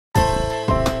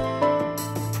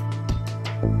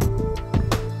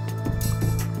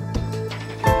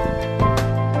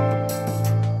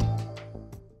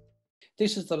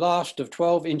This is the last of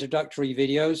 12 introductory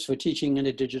videos for teaching in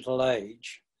a digital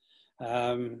age.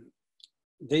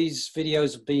 These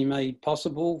videos have been made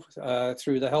possible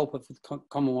through the help of the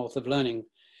Commonwealth of Learning,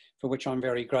 for which I'm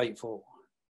very grateful.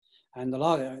 And the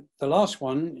last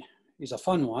one is a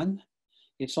fun one.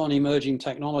 It's on emerging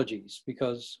technologies,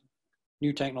 because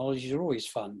new technologies are always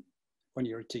fun when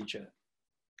you're a teacher.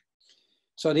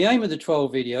 So the aim of the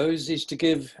 12 videos is to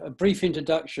give a brief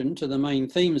introduction to the main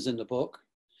themes in the book.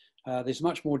 There's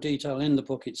much more detail in the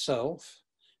book itself.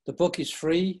 The book is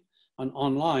free and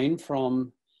online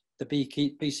from the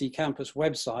BC Campus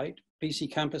website.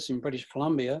 BC Campus in British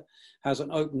Columbia has an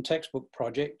open textbook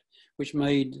project, which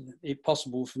made it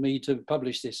possible for me to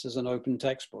publish this as an open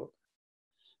textbook.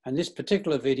 And this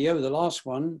particular video, the last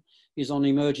one, is on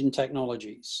emerging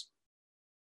technologies.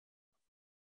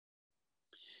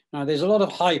 Now, there's a lot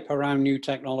of hype around new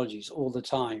technologies all the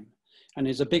time, and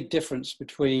there's a big difference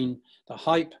between the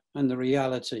hype and the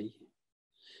reality.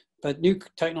 But new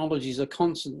technologies are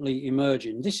constantly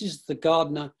emerging. This is the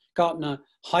Gartner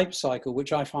hype cycle,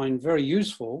 which I find very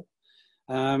useful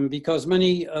because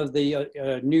many of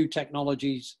the new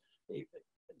technologies,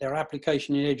 their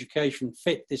application in education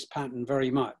fit this pattern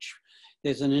very much.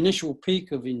 There's an initial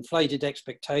peak of inflated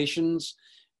expectations,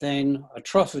 then a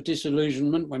trough of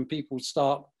disillusionment when people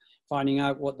start finding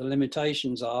out what the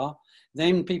limitations are.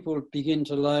 Then people begin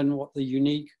to learn what the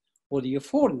unique or the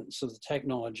affordance of the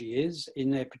technology is in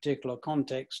their particular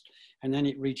context, and then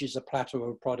it reaches a plateau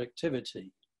of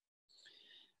productivity.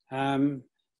 Now,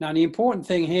 the important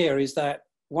thing here is that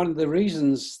one of the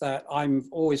reasons that I'm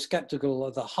always skeptical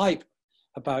of the hype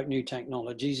about new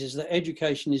technologies is that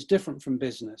education is different from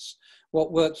business.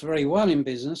 What works very well in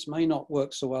business may not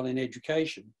work so well in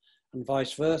education, and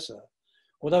vice versa.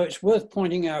 Although it's worth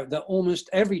pointing out that almost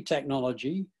every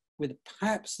technology, with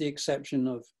perhaps the exception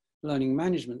of learning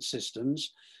management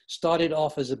systems, started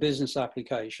off as a business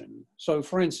application. So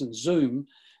for instance, Zoom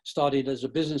started as a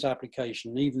business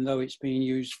application, even though it's being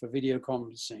used for video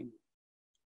conferencing.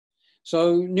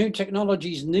 So new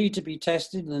technologies need to be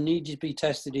tested, and they need to be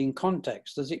tested in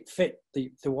context. Does it fit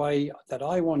the way that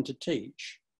I want to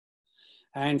teach?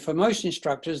 And for most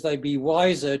instructors, they'd be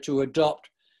wiser to adopt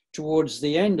towards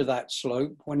the end of that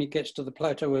slope when it gets to the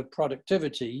plateau of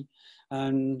productivity,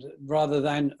 and rather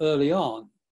than early on.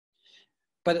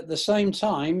 But at the same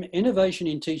time, innovation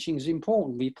in teaching is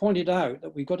important. We pointed out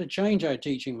that we've got to change our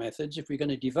teaching methods if we're going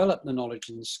to develop the knowledge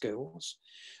and skills.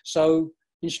 So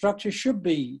instructors should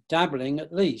be dabbling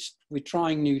at least with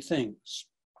trying new things.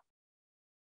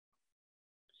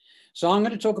 So I'm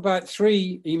going to talk about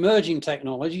 3 emerging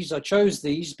technologies. I chose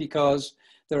these because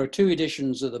there are 2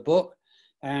 editions of the book,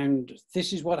 and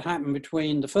this is what happened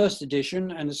between the first edition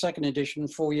and the second edition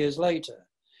 4 years later.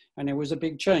 And there was a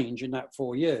big change in that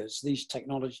 4 years. These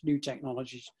new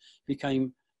technologies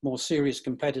became more serious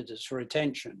competitors for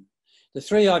attention. The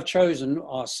 3 I've chosen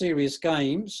are serious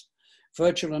games,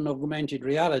 virtual and augmented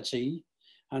reality,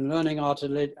 and learning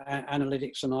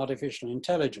analytics and artificial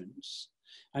intelligence.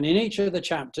 And in each of the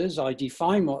chapters, I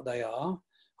define what they are.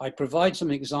 I provide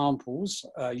some examples,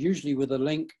 usually with a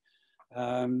link.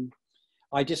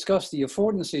 I discuss the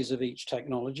affordances of each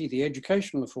technology, the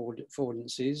educational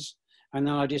affordances, and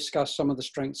then I discuss some of the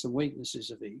strengths and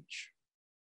weaknesses of each.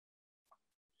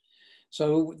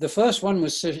 So the first one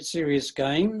was serious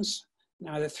games.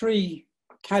 Now there are 3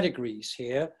 categories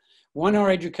here. One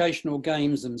are educational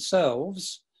games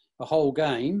themselves, a whole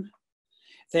game.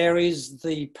 There is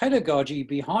the pedagogy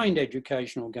behind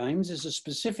educational games. There's a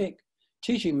specific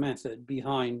teaching method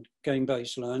behind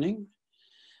game-based learning.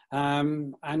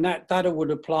 And that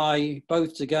would apply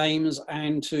both to games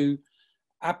and to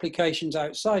applications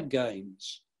outside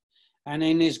games. And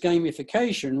then there's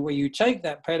gamification, where you take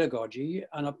that pedagogy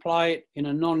and apply it in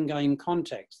a non-game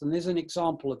context. And there's an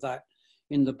example of that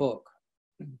in the book.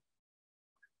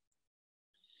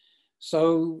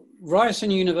 So Ryerson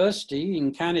University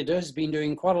in Canada has been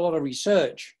doing quite a lot of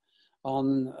research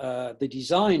on the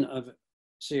design of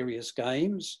serious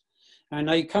games, and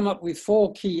they come up with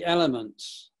 4 key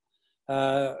elements.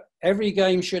 Every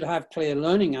game should have clear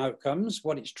learning outcomes,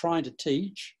 what it's trying to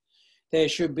teach. There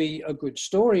should be a good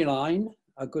storyline,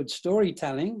 a good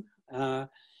storytelling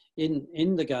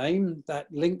in the game that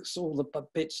links all the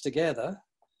bits together.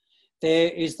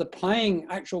 There is the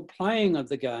actual playing of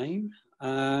the game.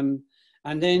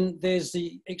 And then there's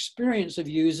the experience of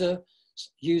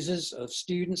users, of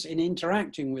students in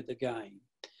interacting with the game.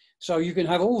 So you can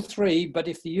have all 3, but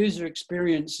if the user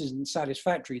experience isn't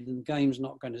satisfactory, then the game's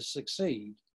not going to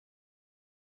succeed.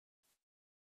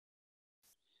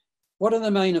 What are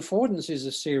the main affordances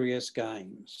of serious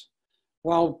games?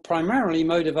 Well, primarily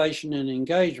motivation and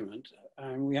engagement.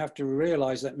 And we have to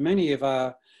realize that many of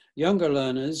our younger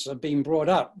learners are being brought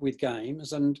up with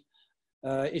games, and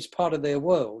it's part of their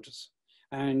world.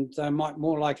 And they're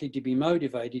more likely to be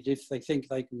motivated if they think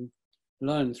they can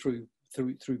learn through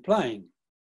playing.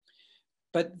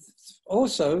 But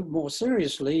also, more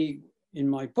seriously, in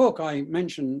my book, I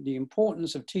mentioned the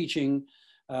importance of teaching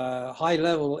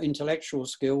high-level intellectual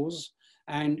skills,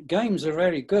 and games are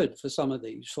very good for some of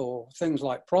these, for things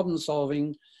like problem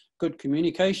solving, good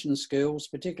communication skills,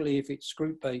 particularly if it's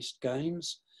group-based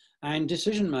games, and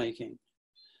decision making.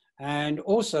 And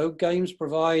also, games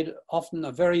provide often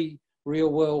a very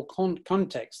real-world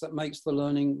context that makes the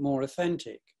learning more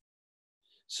authentic.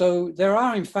 So there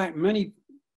are, in fact, many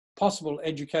possible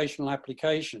educational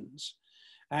applications,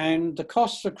 and the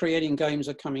costs of creating games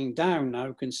are coming down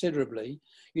now considerably.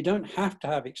 You don't have to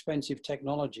have expensive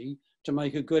technology to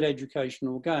make a good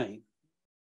educational game.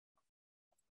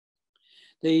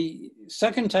 The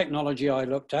second technology I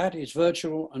looked at is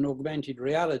virtual and augmented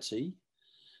reality,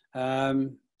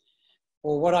 or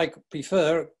what I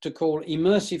prefer to call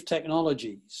immersive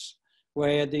technologies,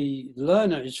 where the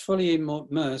learner is fully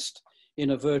immersed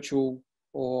in a virtual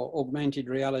or augmented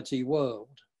reality world.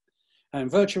 And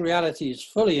virtual reality is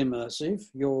fully immersive.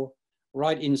 You're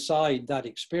right inside that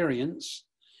experience.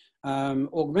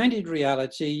 Augmented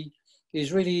reality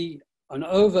is really an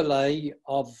overlay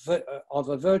of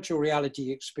a virtual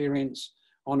reality experience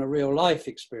on a real life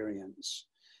experience.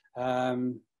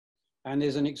 And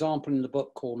there's an example in the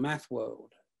book called Math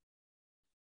World.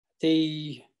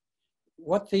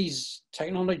 What these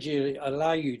technologies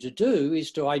allow you to do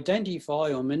is to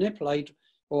identify or manipulate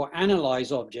or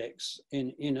analyze objects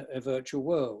in a virtual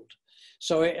world.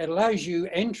 So it allows you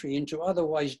entry into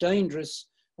otherwise dangerous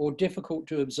or difficult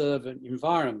to observe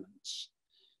environments.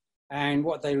 And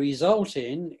what they result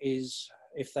in is,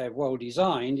 if they're well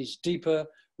designed, is deeper,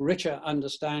 richer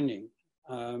understanding.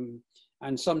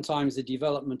 And sometimes the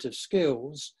development of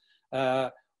skills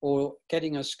or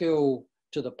getting a skill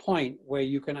to the point where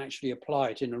you can actually apply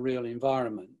it in a real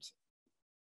environment.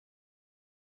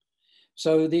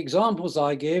 So the examples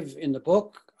I give in the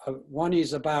book, one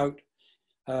is about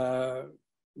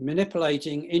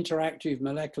manipulating interactive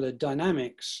molecular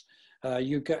dynamics.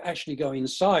 You can actually go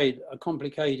inside a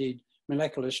complicated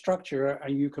molecular structure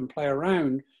and you can play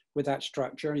around with that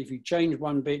structure. And if you change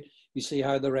one bit, you see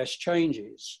how the rest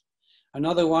changes.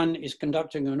 Another one is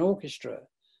conducting an orchestra.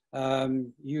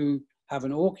 You're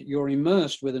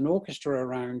immersed with an orchestra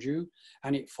around you,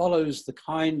 and it follows the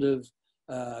kind of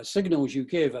signals you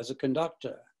give as a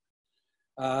conductor.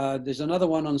 There's another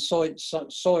one on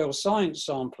soil science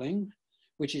sampling,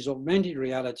 which is augmented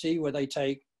reality, where they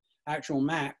take actual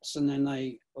maps and then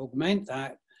they augment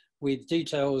that with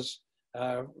details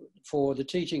for the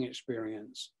teaching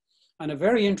experience. And a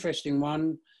very interesting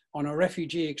one on a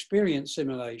refugee experience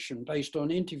simulation based on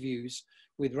interviews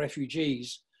with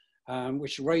refugees,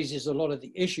 which raises a lot of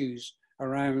the issues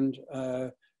around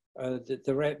the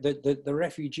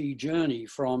refugee journey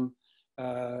from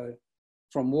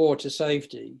war to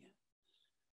safety.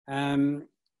 And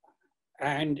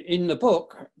in the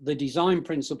book, the design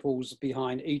principles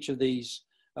behind each of these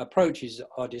approaches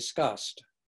are discussed.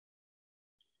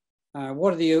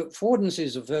 What are the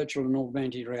affordances of virtual and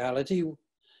augmented reality?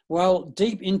 Well,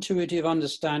 deep intuitive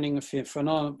understanding of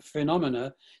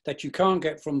phenomena that you can't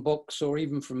get from books or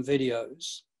even from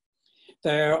videos.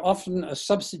 They're often a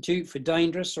substitute for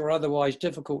dangerous or otherwise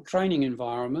difficult training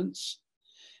environments,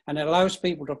 and it allows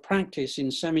people to practice in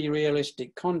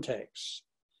semi-realistic contexts.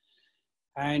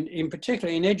 And in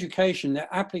particular in education, their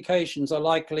applications are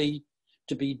likely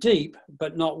to be deep,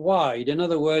 but not wide. In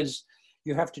other words,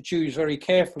 you have to choose very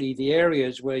carefully the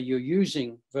areas where you're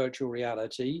using virtual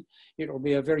reality. It will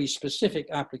be a very specific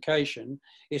application.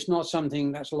 It's not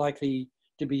something that's likely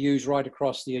to be used right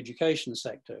across the education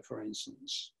sector, for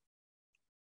instance.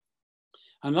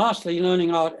 And lastly, learning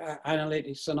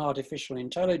analytics and artificial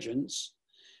intelligence.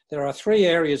 There are three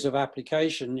areas of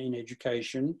application in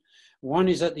education. One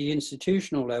is at the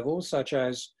institutional level, such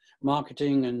as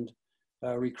marketing and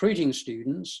recruiting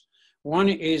students. One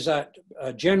is at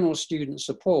general student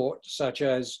support, such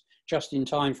as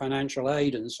just-in-time financial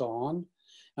aid and so on.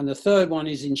 And the third one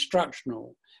is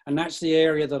instructional, and that's the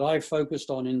area that I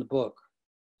focused on in the book.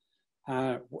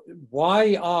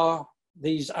 Why are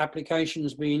these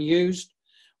applications being used?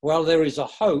 Well, there is a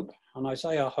hope, and I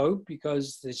say a hope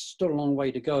because there's still a long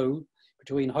way to go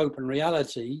between hope and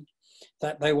reality,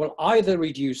 that they will either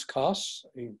reduce costs,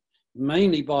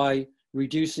 mainly by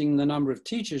reducing the number of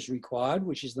teachers required,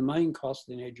 which is the main cost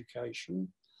in education,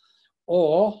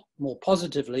 or more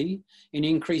positively, in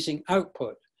increasing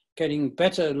output, getting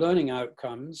better learning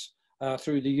outcomes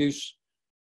through the use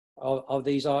of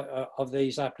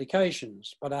these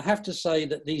applications. But I have to say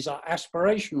that these are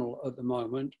aspirational at the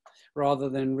moment rather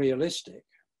than realistic.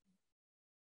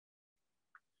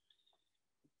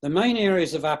 The main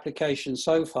areas of application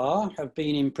so far have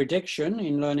been in prediction,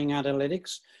 in learning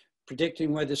analytics,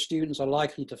 predicting whether students are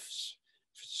likely to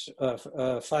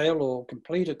fail or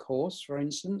complete a course, for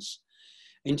instance.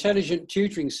 Intelligent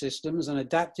tutoring systems and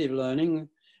adaptive learning,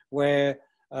 where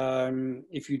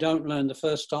if you don't learn the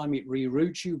first time, it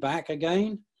reroutes you back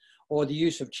again, or the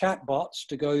use of chatbots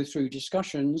to go through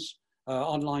discussions,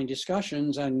 online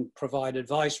discussions, and provide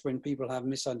advice when people have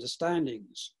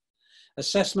misunderstandings.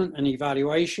 Assessment and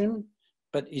evaluation,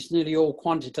 but it's nearly all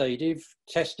quantitative,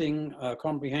 testing,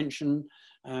 comprehension,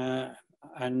 and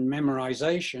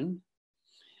memorization.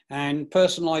 And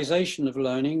personalization of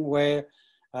learning, where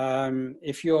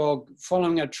if you're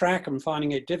following a track and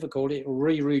finding it difficult, it will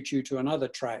reroute you to another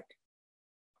track.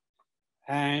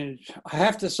 And I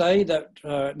have to say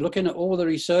that looking at all the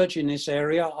research in this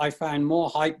area, I found more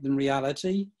hype than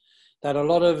reality, that a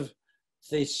lot of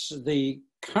the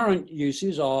current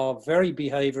uses are very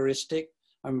behavioristic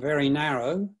and very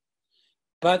narrow,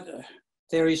 but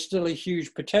there is still a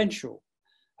huge potential.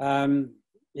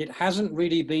 It hasn't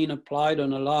really been applied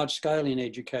on a large scale in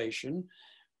education,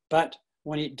 but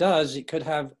when it does, it could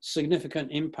have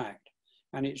significant impact.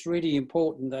 And it's really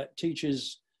important that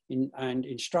teachers and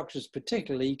instructors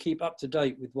particularly keep up to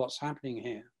date with what's happening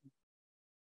here.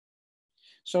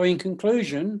 So in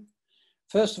conclusion,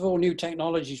 first of all, new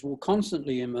technologies will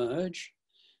constantly emerge.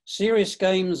 Serious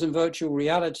games and virtual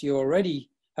reality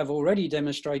have already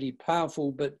demonstrated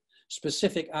powerful but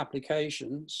specific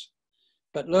applications.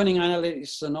 But learning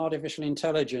analytics and artificial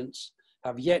intelligence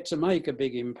have yet to make a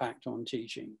big impact on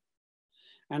teaching.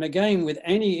 And again, with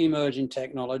any emerging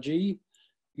technology,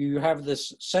 you have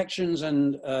this sections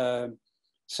and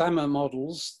SAMR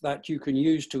models that you can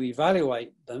use to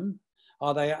evaluate them.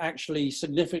 Are they actually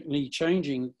significantly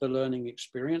changing the learning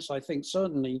experience? I think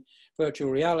certainly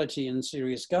virtual reality and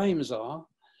serious games are.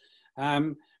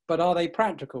 But are they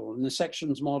practical? And the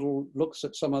sections model looks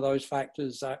at some of those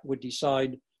factors that would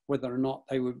decide whether or not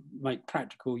they would make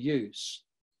practical use.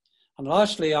 And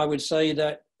lastly, I would say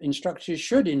that instructors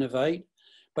should innovate,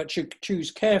 but should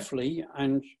choose carefully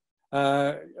and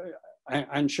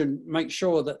should make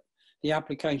sure that the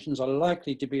applications are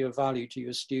likely to be of value to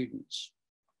your students.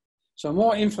 So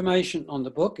more information on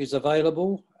the book is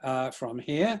available from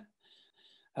here.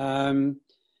 And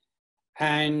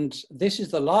this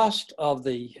is the last of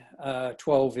the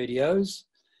 12 videos.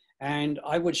 And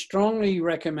I would strongly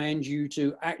recommend you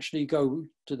to actually go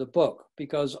to the book,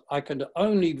 because I could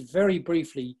only very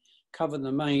briefly cover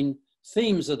the main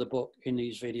themes of the book in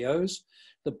these videos.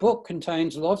 The book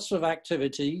contains lots of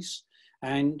activities,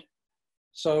 and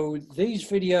so these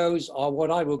videos are what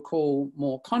I would call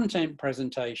more content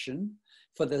presentation.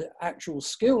 For the actual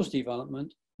skills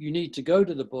development, you need to go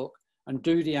to the book and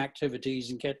do the activities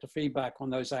and get the feedback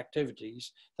on those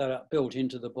activities that are built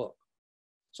into the book.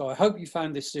 So I hope you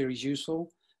found this series useful,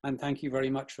 and thank you very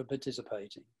much for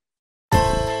participating.